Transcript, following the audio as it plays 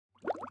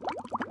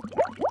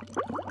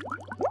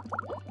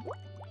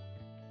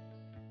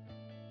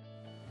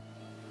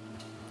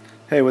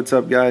Hey, what's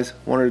up guys?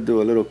 Wanted to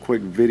do a little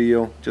quick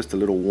video, just a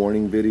little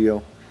warning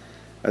video.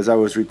 As I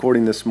was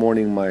recording this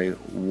morning my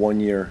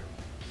 1-year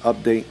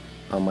update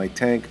on my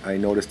tank, I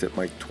noticed that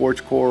my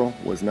torch coral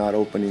was not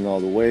opening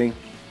all the way.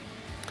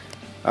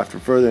 After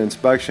further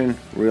inspection,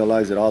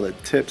 realized that all the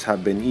tips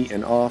have been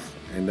eaten off,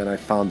 and then I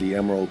found the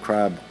emerald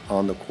crab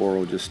on the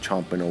coral just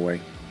chomping away.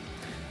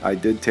 I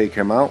did take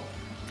him out.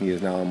 He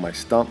is now on my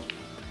stump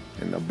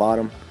in the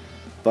bottom,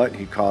 but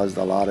he caused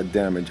a lot of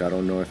damage. I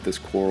don't know if this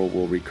coral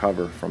will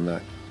recover from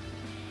that.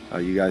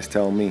 You guys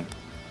tell me.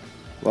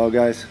 Well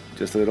guys,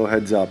 just a little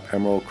heads up,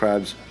 emerald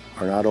crabs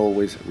are not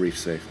always reef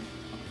safe.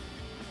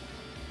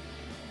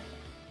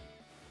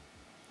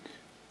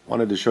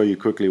 Wanted to show you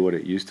quickly what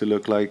it used to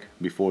look like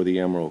before the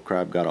emerald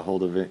crab got a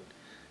hold of it.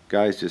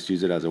 Guys, just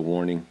use it as a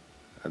warning.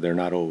 They're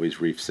not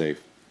always reef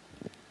safe.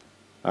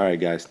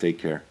 Alright guys, take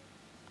care.